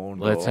Tony's lawn.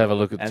 Let's have a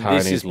look at and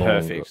Tony's this is lawn.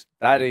 perfect.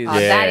 That is. Oh,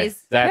 that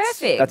is that's-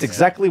 perfect. That's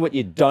exactly what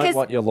you don't 'Cause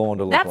want your lawn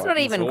to look That's like. not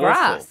even It's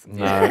grass. awful.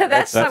 No,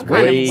 That's some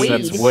kind of weed.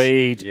 That's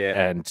weed,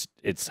 Yeah. and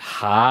it's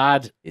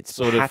hard. It's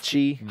sort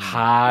patchy. of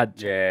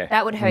hard. Yeah.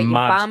 That would hurt your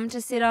Mud. bum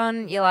to sit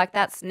on. You're like,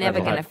 that's never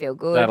That'll going to have- feel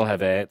good. That'll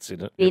have ants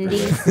in it.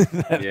 Bindings.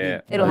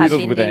 Yeah. It'll have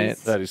Riddled with bindings.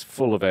 ants. That is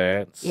full of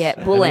ants. Yeah,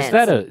 bull And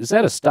ants. Is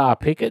that a star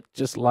picket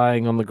just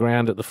laying on the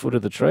ground at the foot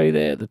of the tree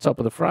there, at the top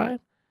of the frame?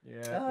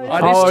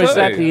 Oh, Or is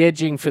that the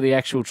edging for the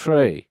actual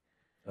tree?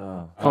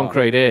 Oh.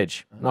 Concrete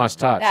edge. Nice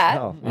touch. That?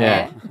 Oh.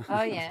 Yeah.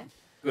 Oh, yeah.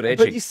 Good But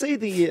edging. you see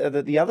the other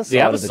side The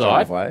other of the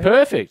side, driveway.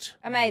 perfect.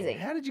 Amazing.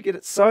 How did you get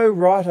it so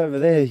right over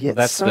there? Yet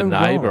That's so the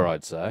neighbour, wrong?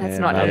 I'd say. That's Yeah,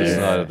 not the other his.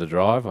 side of the I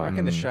driveway.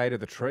 reckon the shade of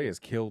the tree has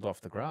killed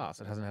off the grass.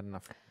 It hasn't had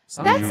enough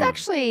sun. That's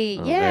actually,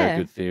 Oh, Very yeah.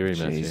 good theory,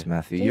 Matthew. Jeez,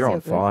 Matthew, Jeez, you're on you're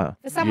good. fire.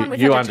 For someone with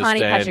You such a tiny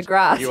patch understand- of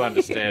grass. You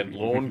understand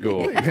lawn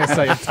gore. You're going to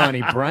say a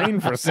tiny brain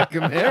for a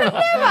second there.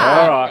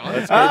 All right,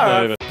 let's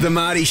keep moving. The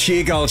Marty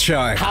Sheargold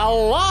Show.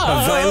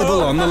 Hello.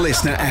 Available on the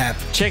Listener app.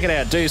 Check it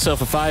out. Do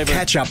yourself a favour.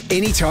 Catch up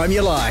anytime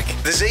you like.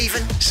 There's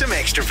even some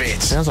extra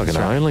bits. Sounds like an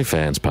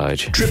OnlyFans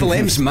page. Triple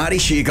M's Marty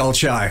Sheargold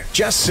Show.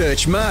 Just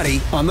search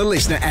Marty on the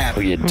Listener app.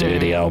 You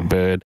dirty old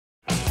bird.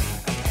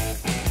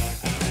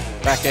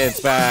 Backhand's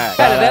back.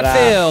 How did that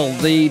feel?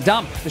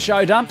 The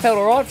show dump felt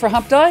all right for a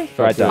hump day?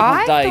 Great day. I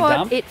Hump day thought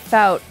dump. it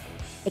felt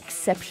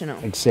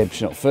exceptional.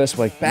 Exceptional. First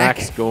week back.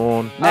 Max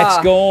gone. Max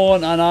Ah.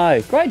 gone, I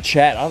know. Great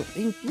chat. I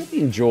really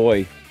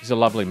enjoy He's a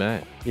lovely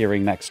man.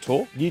 hearing Max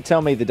talk. You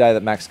tell me the day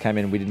that Max came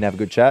in and we didn't have a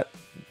good chat,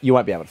 you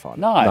won't be able to find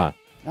it. No.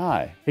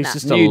 No. He's Nah.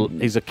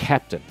 just he's a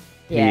captain.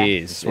 Yeah. He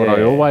is. That's what I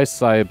Yeah. always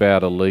say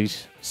about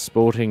elite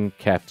sporting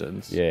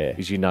captains. Yeah.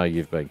 Is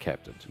you've been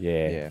captained.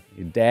 Yeah. Yeah.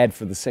 Your dad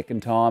for the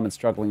second time and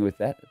struggling with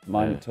that at the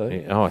moment too.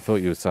 Yeah. Oh, I thought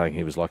you were saying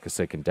he was like a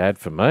second dad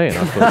for me, and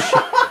I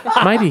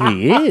thought maybe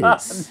he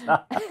is.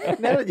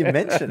 Now that you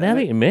mention Now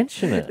that it. you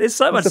mention it, There's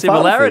so much It's a father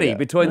similarity figure.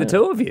 between the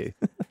two of you.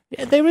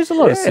 yeah, there is a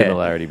lot of Yeah.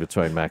 similarity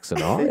between Max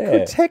and I. It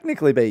could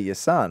technically be your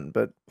son,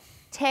 but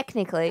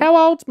Technically. How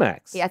old's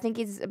Max? Yeah, I think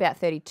he's about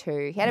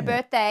 32. He had a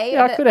birthday.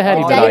 Yeah, I the- could have had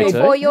the him day at 18.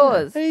 before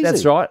yours. Easy.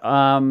 That's right.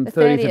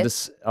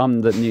 30th.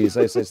 The news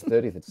says it's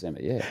 30th of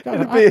December. Yeah.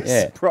 it'd be a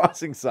Yeah.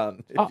 surprising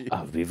son. if Oh, you-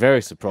 it'd be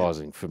very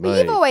surprising for But me.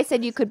 you've always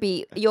said you could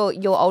be, you're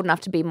old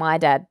enough to be my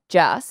dad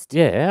just.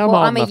 Yeah, Well, old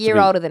I'm a enough to year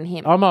be- older than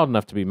him. I'm old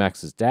enough to be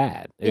Max's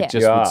dad. It Yeah.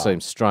 just Yeah. would seem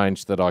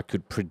strange that I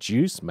could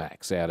produce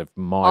Max out of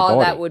my Oh, body.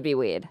 that would be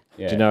weird.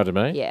 Yeah. Do you know what I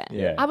mean? Yeah.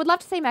 Yeah. I would love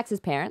to see Max's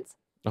parents.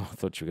 Oh, I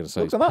thought you were going to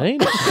say his them up.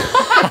 penis.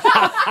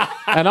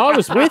 And I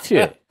was with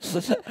you.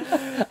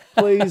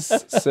 Please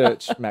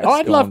search Max.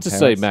 I'd love Gone to see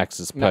parents.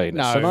 Max's No,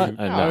 penis. no, and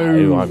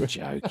no. I'm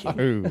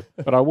joking. No,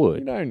 But I you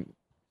would.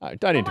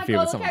 don't interfere God, with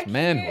look someone's how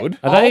manhood.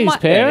 Are they Oh his my- Yeah,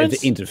 parents?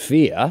 to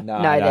interfere.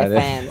 No, they're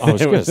fans. I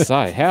was going to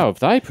say, how have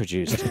they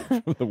produced it?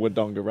 the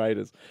Wodonga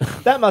Raiders.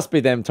 That must be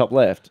them top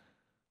left.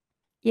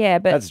 Yeah,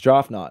 but That's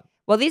draft night.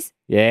 well, this.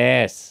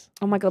 Yes.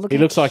 Oh my God, look. He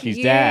how looks like his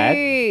dad,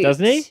 cute.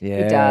 doesn't he?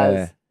 Yeah. He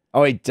does.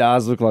 Oh, he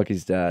does look like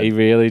his dad. He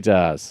really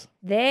does.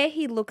 There,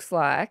 he looks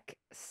like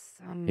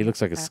some. He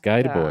looks like a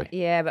skater actor. boy.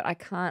 Yeah, but I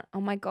can't. Oh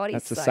my God, he's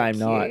That's the so same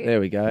night. cute. There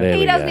we go. There He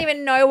we doesn't go.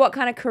 even know what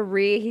kind of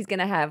career he's going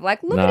to have.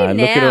 Like, look No, at him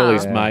look now. at all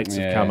his Yeah. mates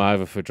have come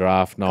over for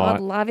draft night. God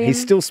love him.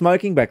 He's still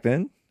smoking back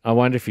then. I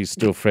wonder if he's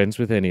still friends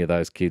with any of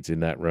those kids in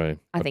that room.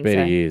 I think bet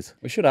so. he is.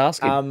 We should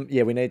ask him.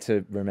 Yeah, we need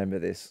to remember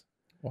this.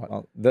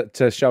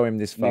 To show him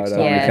this photo. Next time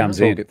he and comes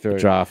talk in. it through.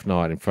 Draft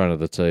night in front of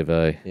the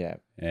TV. Yeah.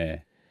 Yeah.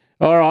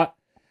 All right.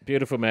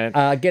 Beautiful, man.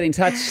 Get in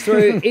touch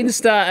through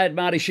Insta at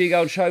Marty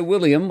Sheargold Show.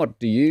 William, what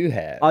do you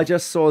have? I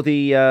just saw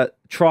the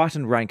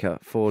Triton ranker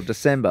for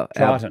December.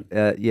 Triton?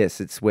 Yes,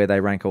 it's where they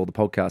rank all the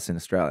podcasts in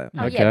Australia.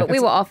 Oh, Okay. yeah, but we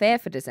were off air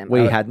for December.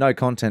 We had no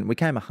content. We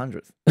came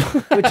 100th,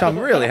 which I'm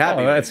really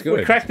happy. Oh, that's We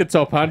good. cracked the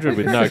top 100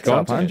 with no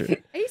Top content.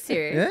 100. Are you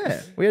serious?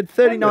 Yeah, we had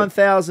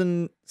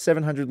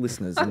 39,700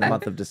 listeners in the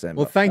month of December.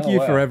 Well, thank you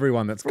for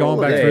everyone that's gone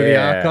all back of through the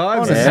Yeah.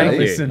 archives Honestly. and Thank had you.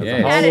 listened. Yeah.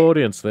 The Had whole it-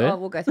 audience there. Oh,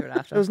 we'll go through it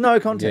after. there was no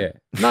content.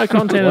 Yeah. No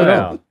content at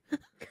all. Wow.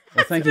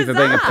 Well, thank you for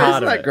being a part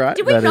Isn't of that it. great?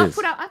 Did we That not is.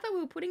 put up? I thought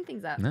we were putting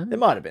things up. There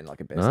might have been like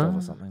a best of No.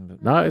 or something.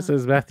 But No, it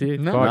says Matthew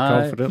No. quite No.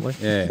 confidently.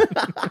 Yeah.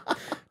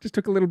 Just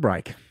took a little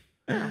break.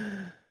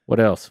 What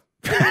else?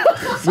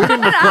 We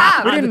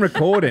didn't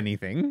record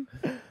anything.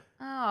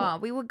 Oh,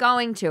 we were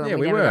going to, and Yeah,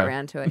 we we never were. got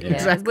around to it. Yeah,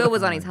 Exactly. Will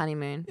was on his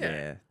honeymoon.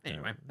 yeah.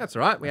 Anyway, that's all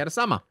right. We had a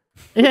summer.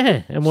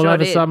 Yeah, and we'll Sure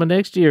have a did. summer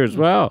next year as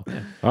well.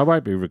 I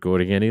won't be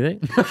recording anything.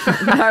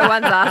 No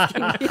one's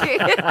asking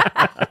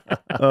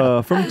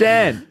you. From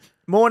Dan.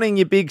 Morning,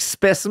 you big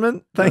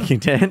specimen. Thank you,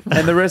 Dan,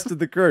 and the rest of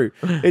the crew.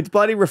 It's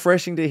bloody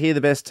refreshing to hear the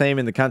best team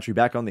in the country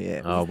back on the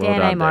air. Oh, well Dan A.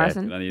 done, Dad.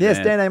 Morrison. Yes,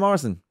 Dan A.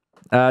 Morrison.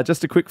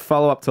 Just a quick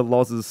follow-up to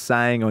Loz's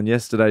saying on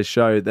yesterday's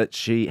show that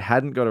she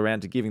hadn't got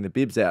around to giving the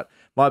bibs out.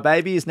 My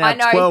baby is now I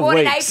know, 12 born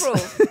weeks. in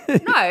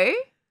April. No,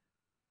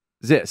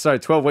 Yeah, so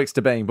 12 weeks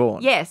to being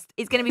born. yes,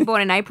 he's going to be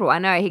born in April. I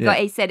know. Yeah.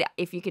 He said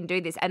if you can do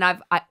this, and I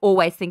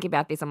always think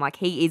about this. I'm like,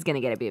 he is going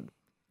to get a bib.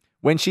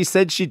 When she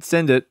said she'd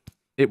send it,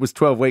 it was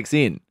 12 weeks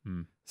in.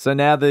 So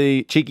now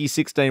the cheeky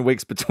 16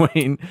 weeks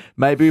between,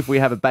 maybe if we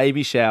have a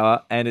baby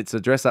shower and it's a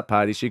dress-up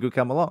party, she could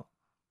come along.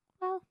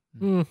 Well,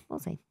 we'll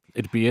see.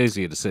 It'd be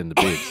easier to send the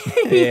bids.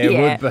 Yeah,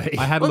 it would be.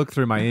 I had to look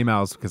through my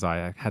emails because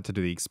I had to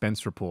do the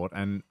expense report,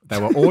 and they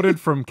were ordered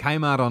from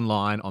Kmart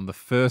online on the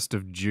 1st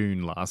of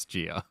June last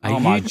year. Are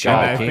my you God. joking?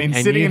 And they've been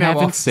And sitting you in our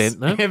haven't office sent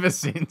them? ever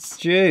since.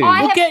 Dude.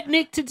 I Well, have- get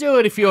Nick to do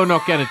it if you're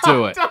not going to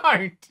do it. Don't.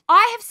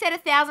 I have said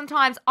 1,000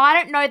 times, I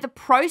don't know the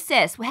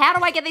process. How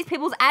do I get these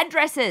people's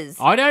addresses?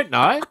 I don't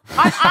know.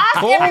 I've asked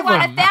Call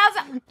everyone them.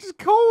 1,000. Just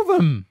call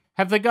them.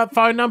 Have they got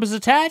phone numbers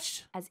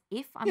attached? As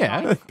if I'm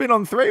Yeah. not. It's been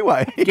on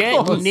three-way.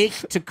 Get Nick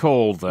to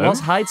call them.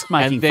 Ross hates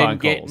making and then phone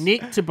get calls.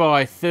 Nick to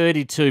buy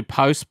 32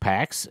 post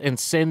packs and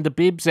send the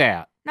bibs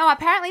out. No,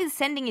 apparently the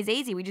sending is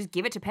easy. We just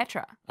give it to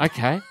Petra.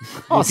 Okay.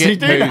 Oh, so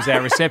who's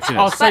our Oh,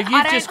 receptionist? so But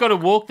I you've just got to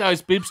walk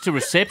those bibs to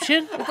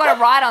reception? We've got to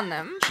write on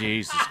them.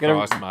 Jesus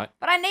Christ, mate.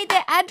 But I need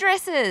their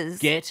addresses.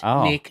 Get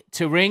Oh. Nick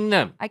to ring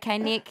them. Okay,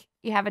 Nick,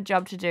 you have a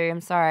job to do.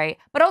 I'm sorry.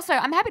 But also,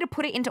 I'm happy to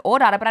put it into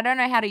ORData, but I don't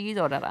know how to use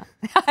ORData.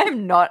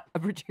 I'm not a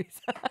producer.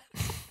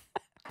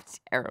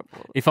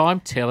 Terrible. If I'm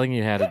telling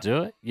you how to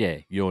do it, yeah,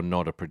 you're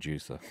not a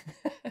producer.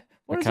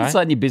 What does Okay. it say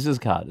on your business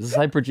card? Does it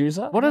say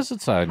producer? What does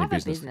it say on your have a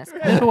business? business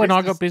Remember when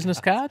I got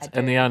business cards I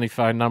and do. the only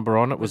phone number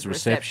on it was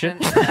reception?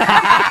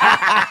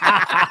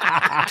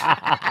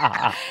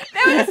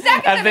 There was a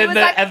second And of it then, was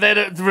like, and then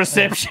at the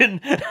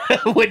reception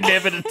would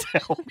never to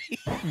tell me.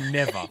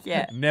 Never.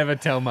 Yeah. Never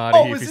tell Marty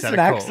Oh, if was he's this had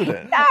an a call.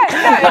 accident?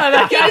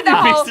 no. He did the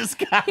whole, business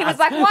cards. he was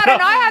like, why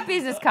don't I have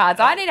business cards?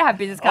 I need to have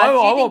business cards. I Do you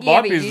want think you my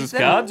ever use business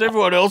them? cards.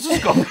 Everyone else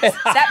has got business.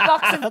 That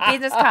box of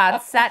business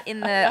cards sat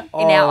in our that's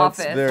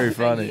office. very for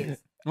funny. years.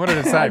 What did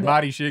it say?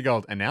 Marty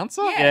Sheargold,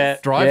 announcer? Yeah.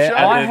 Drive Yeah, show?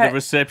 And I then had- the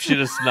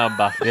receptionist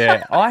number.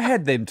 Yeah, I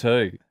had them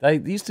too. They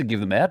used to give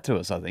them out to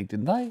us, I think,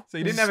 didn't they? So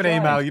you didn't have an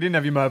email, you didn't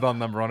have your mobile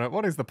number on it.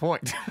 What is the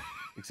point?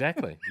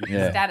 Exactly.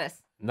 Yeah.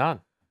 Status. None.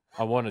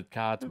 I wanted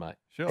cards, mate.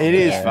 Sure. It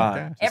is Yeah. fun.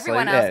 Okay. Just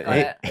Everyone like, else got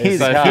it. Here's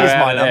So if my you're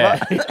out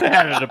number.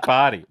 at a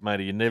party,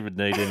 matey, you never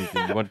need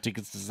anything. You want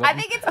tickets to something? I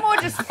think it's more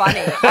just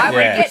funny. I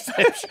would get.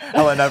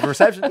 Hello, no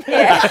reception. Can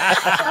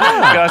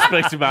I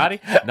speak to Marty?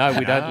 No,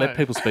 we don't let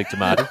people speak to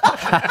Marty. So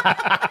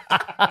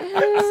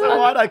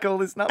why'd I call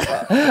this number?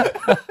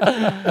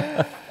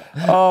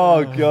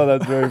 Oh, God,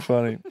 that's very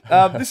funny.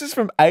 This is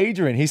from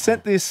Adrian. He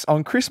sent this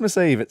on Christmas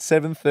Eve at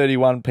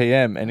 7:31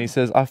 p.m. and he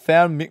says, I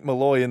found Mick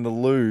Malloy in the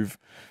Louvre.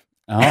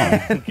 Oh.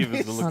 Give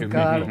us a look Oh, at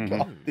God. Mickey.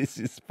 Oh, this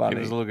is Give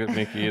funny. us a look at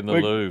Mickey in the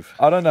We- Louvre.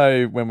 I don't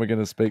know when we're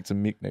going to speak to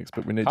Mick next,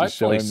 but we need to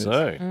show Hopefully him this.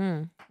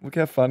 soon. Look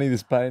how funny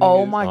this painting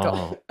Oh is. my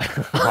god.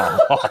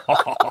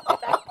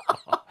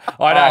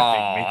 I don't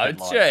think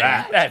Mick would like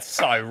that. That's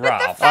so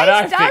rough. I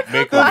don't face think does Mick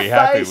look will like be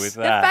happy face. with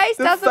The that. face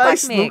The does look like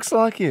face Mick. looks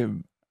like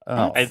him.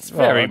 Oh, It's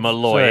very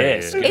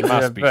Malloy-esque, it It's-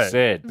 must be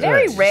said.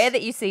 Very rare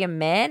that you see a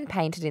man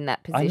painted in that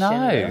I position.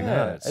 know.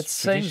 Yeah, it's it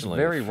seems traditionally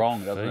very the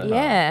wrong, doesn't it?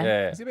 Yeah.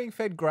 Yeah. Is he being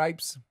fed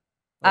grapes?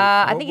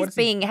 I What- think what he's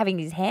is he- having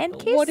his hand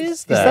kissed. What is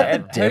Is that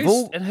that? the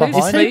devil and who's behind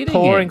Is he feeding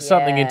pouring him?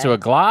 something Yeah. into a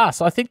glass?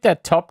 I think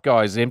that top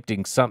guy is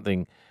emptying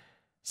something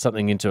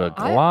into a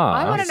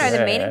glass. I want to know the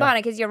Yeah. meaning behind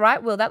it because you're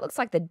right, Will. That looks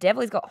like the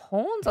devil. He's got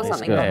horns or He's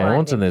something. got behind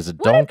horns him. and there's a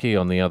What a donkey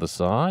on the other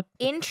side.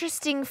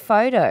 interesting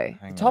photo.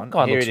 Hang Top on.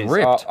 guy Here looks it is.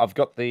 ripped. Oh, I've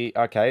got the,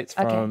 it's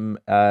Okay. from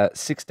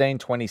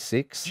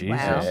 1626.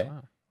 Jesus.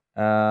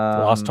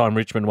 Wow. Last time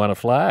Richmond won a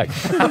flag.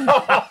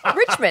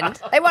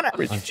 Richmond. They want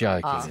to. I'm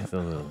joking. Oh. It's a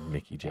little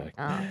Mickey joke.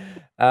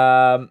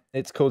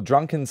 It's called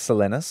Drunken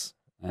Silenus.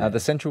 The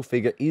central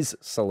figure is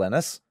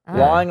Silenus, Ah.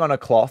 lying on a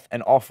cloth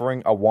and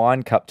offering a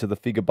wine cup to the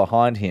figure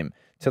behind him.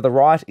 To the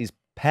right is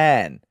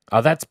Pan.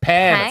 Oh, that's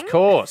Pan, Hang? of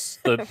course.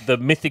 The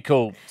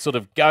mythical sort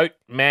of goat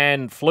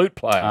man flute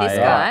player. This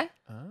yeah. guy.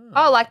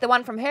 Oh, like the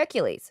one from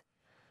Hercules,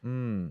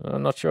 I'm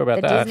not sure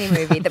about the that. Disney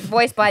movie, the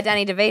voiced by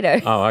Danny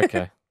DeVito. Oh,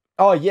 okay.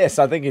 Oh, yes,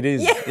 I think it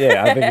is.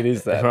 Yeah, I think it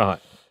is that. Right.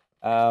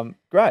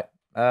 Great.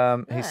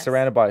 He's Nice.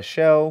 surrounded by a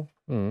shell,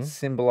 Mm.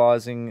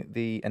 symbolising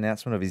the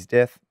announcement of his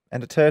death,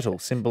 and a turtle,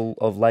 symbol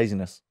of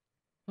laziness.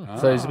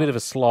 So he's a bit of a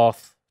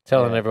sloth,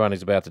 telling Yeah. everyone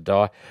he's about to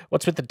die.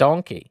 What's with the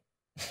donkey?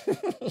 I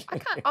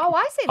can't. Oh,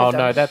 I see the Oh, dog.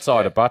 no, that's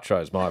Ida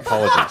Buttrose. My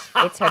apologies.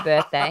 It's her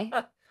birthday.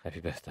 Happy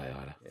birthday,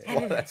 Ida.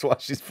 Well, that's why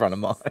she's front of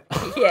mind.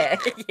 yeah,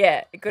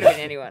 yeah. It could have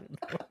been anyone.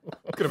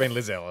 Could have been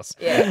Liz Ellis.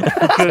 Yeah.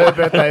 It's her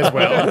birthday as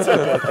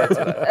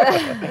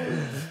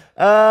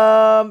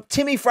well.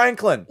 Timmy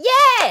Franklin.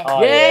 Yeah.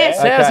 Oh, Yes,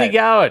 yeah? how's Okay. he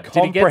going? Did he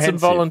get some Comprehensive.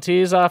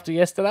 volunteers after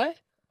yesterday?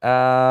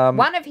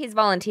 One of his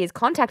volunteers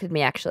contacted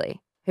me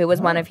actually, who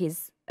was one of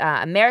his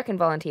American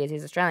volunteers.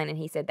 He's Australian, and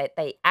he said that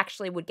they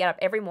actually would get up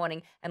every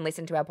morning and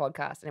listen to our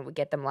podcast, and it would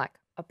get them like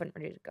up and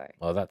ready to go.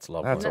 Oh, that's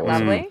lovely. That's Isn't it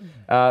awesome.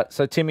 lovely?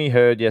 So Timmy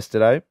heard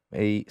yesterday.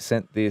 He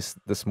sent this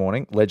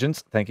morning.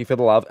 Legends, thank you for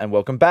the love and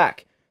welcome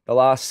back. The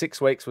last 6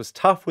 weeks was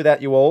tough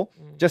without you all.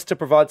 Just to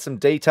provide some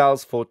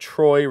details for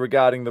Troy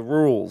regarding the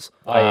rules.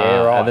 Oh, yeah,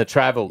 right. And the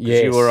travel,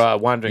 because you were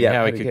wondering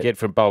how he could get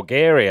from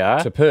Bulgaria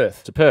to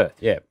Perth. To Perth.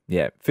 Yeah.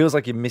 Yeah, feels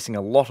like you're missing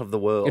a lot of the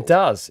world. It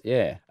does,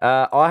 yeah.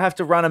 I have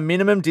to run a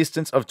minimum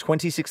distance of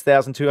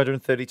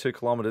 26,232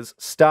 kilometres,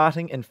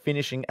 starting and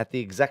finishing at the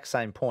exact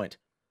same point.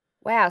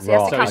 Wow, so you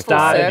have to So come we full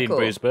started in circle.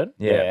 Brisbane.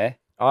 Yeah.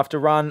 I have to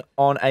run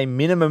on a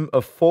minimum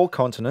of 4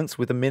 continents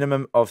with a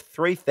minimum of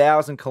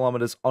 3,000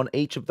 kilometres on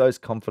each of those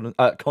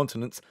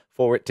continents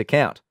for it to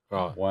count.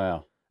 Right.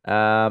 Wow.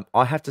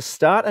 I have to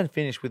start and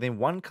finish within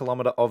 1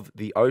 kilometre of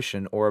the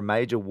ocean or a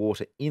major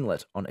water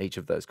inlet on each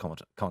of those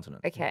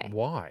continents. Okay.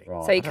 Why?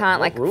 Right. So you can't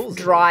like rules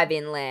are drive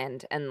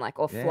inland and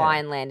or Yeah. fly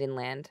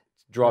inland.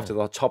 Drive to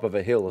the top of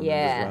a hill and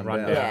Yeah. just Run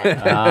down. down.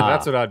 Yeah.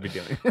 That's what I'd be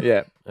doing.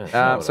 Yeah.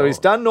 not So at he's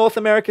all. done North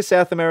America,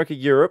 South America,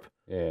 Europe,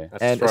 Yeah.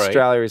 That's and 3.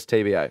 Australia is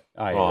TBA.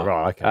 Oh, yeah, Oh.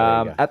 right. Okay. there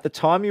you go. At the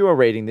time you are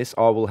reading this,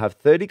 I will have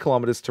 30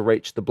 kilometres to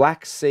reach the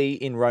Black Sea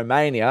in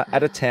Romania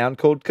at a town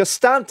called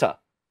Constanta.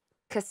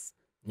 Because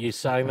You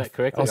saying that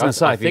correctly? I was gonna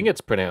say, I if think you-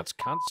 it's pronounced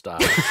cunt star.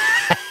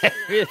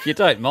 If you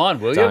don't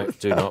mind, will you?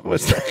 Do not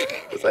miss it.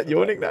 Was that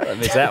your nickname? I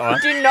missed that one.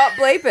 do not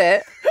bleep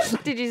it.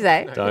 Did you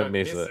say? Don't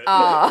miss it.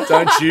 Oh,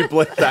 Don't you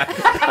bleep that.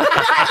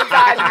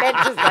 I meant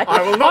to say.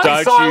 I will not be Don't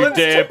you silenced.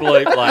 dare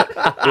bleep like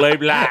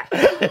bleep la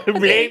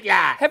bleep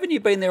la. Haven't you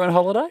been there on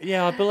holiday?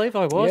 Yeah, I believe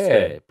I was Yeah.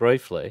 there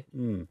briefly.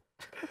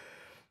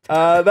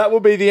 That will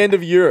be the end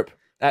of Europe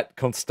at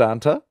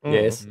Constanta.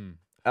 Yes.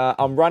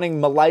 I'm running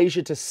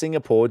Malaysia to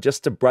Singapore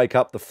just to break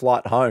up the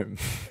flight home.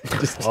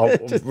 just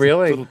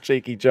really? A little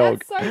cheeky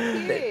jog. That's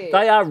so cute.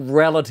 They are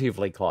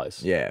relatively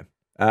close. Yeah.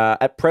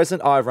 At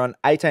present, I've run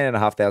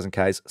 18,500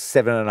 Ks,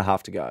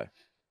 7.5 to go.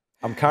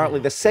 I'm currently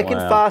the second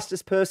Wow.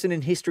 fastest person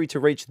in history to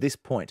reach this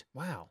point.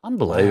 Wow.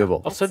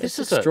 Unbelievable. Oh, so this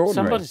That's is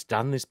extraordinary. somebody's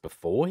done this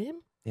before him?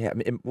 Yeah, I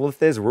mean, well, if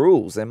there's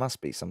rules, there must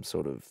be some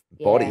sort of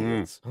body Yeah.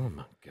 rules. Oh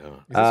my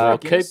god! this Well,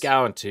 like Guinness? keep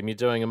going, Tim. You're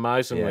doing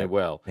amazingly Yeah.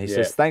 well. He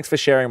says, thanks for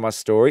sharing my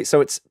story.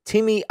 So it's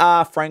Timmy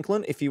R.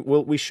 Franklin. If you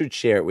will, we should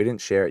share it. We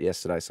didn't share it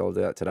yesterday, so I'll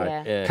do that today.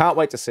 Yeah. Yeah. Can't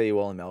wait to see you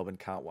all in Melbourne.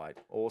 Can't wait.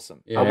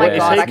 Awesome. Yeah. Oh my Is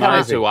God, he I coming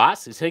can't. to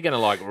us? Is he going to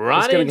like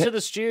run gonna into get-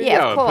 the studio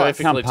Yeah, of and course.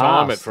 perfectly Come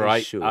time it past, for he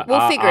 8? should.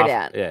 We'll figure it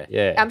out. Yeah.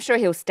 Yeah. I'm sure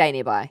he'll stay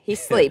nearby. He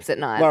sleeps at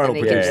night. Lauren and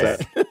will he can produce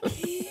just- that.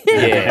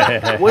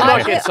 Yeah. We I might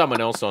feel- get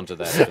someone else onto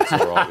that if it's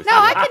all right with No,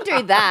 you. I can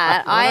do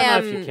that. I don't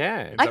am. know if you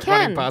can. I Is that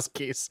running can. past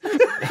Kiss.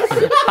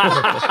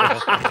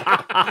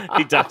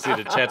 He ducks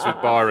into chats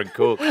with Byron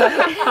Cook.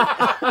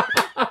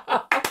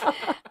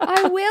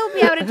 I will be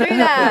able to do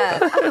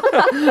that.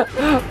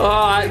 All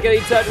right, get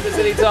in touch with us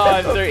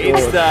anytime through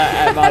Insta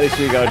at Marty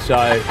Sheargold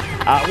Show.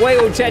 We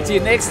will chat to you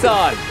next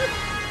time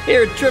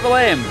here at Triple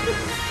M.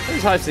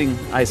 Who's hosting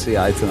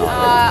ACA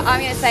tonight? I'm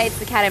going to say it's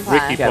the Cat Empire.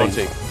 Ricky Getting-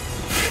 Ponting.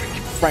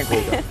 Frank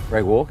Walker.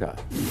 Greg Walker.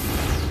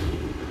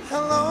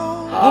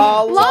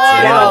 Oh,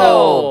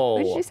 Lionel.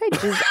 What did you say?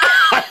 Just-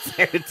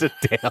 It's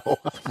Adele.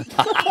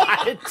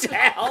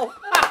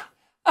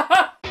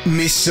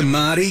 Miss some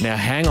Marty? Now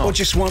hang Or on.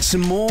 just want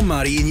some more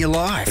Marty in your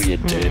life? You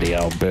dirty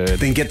old bird.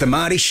 Then get the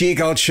Marty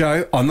Sheargold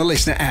Show on the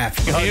Listener app.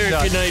 Here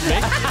if you need me.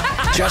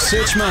 Just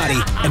search Marty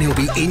and he'll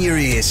be in your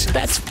ears.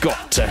 That's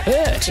got to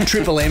hurt.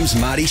 Triple M's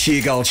Marty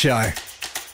Sheargold Show.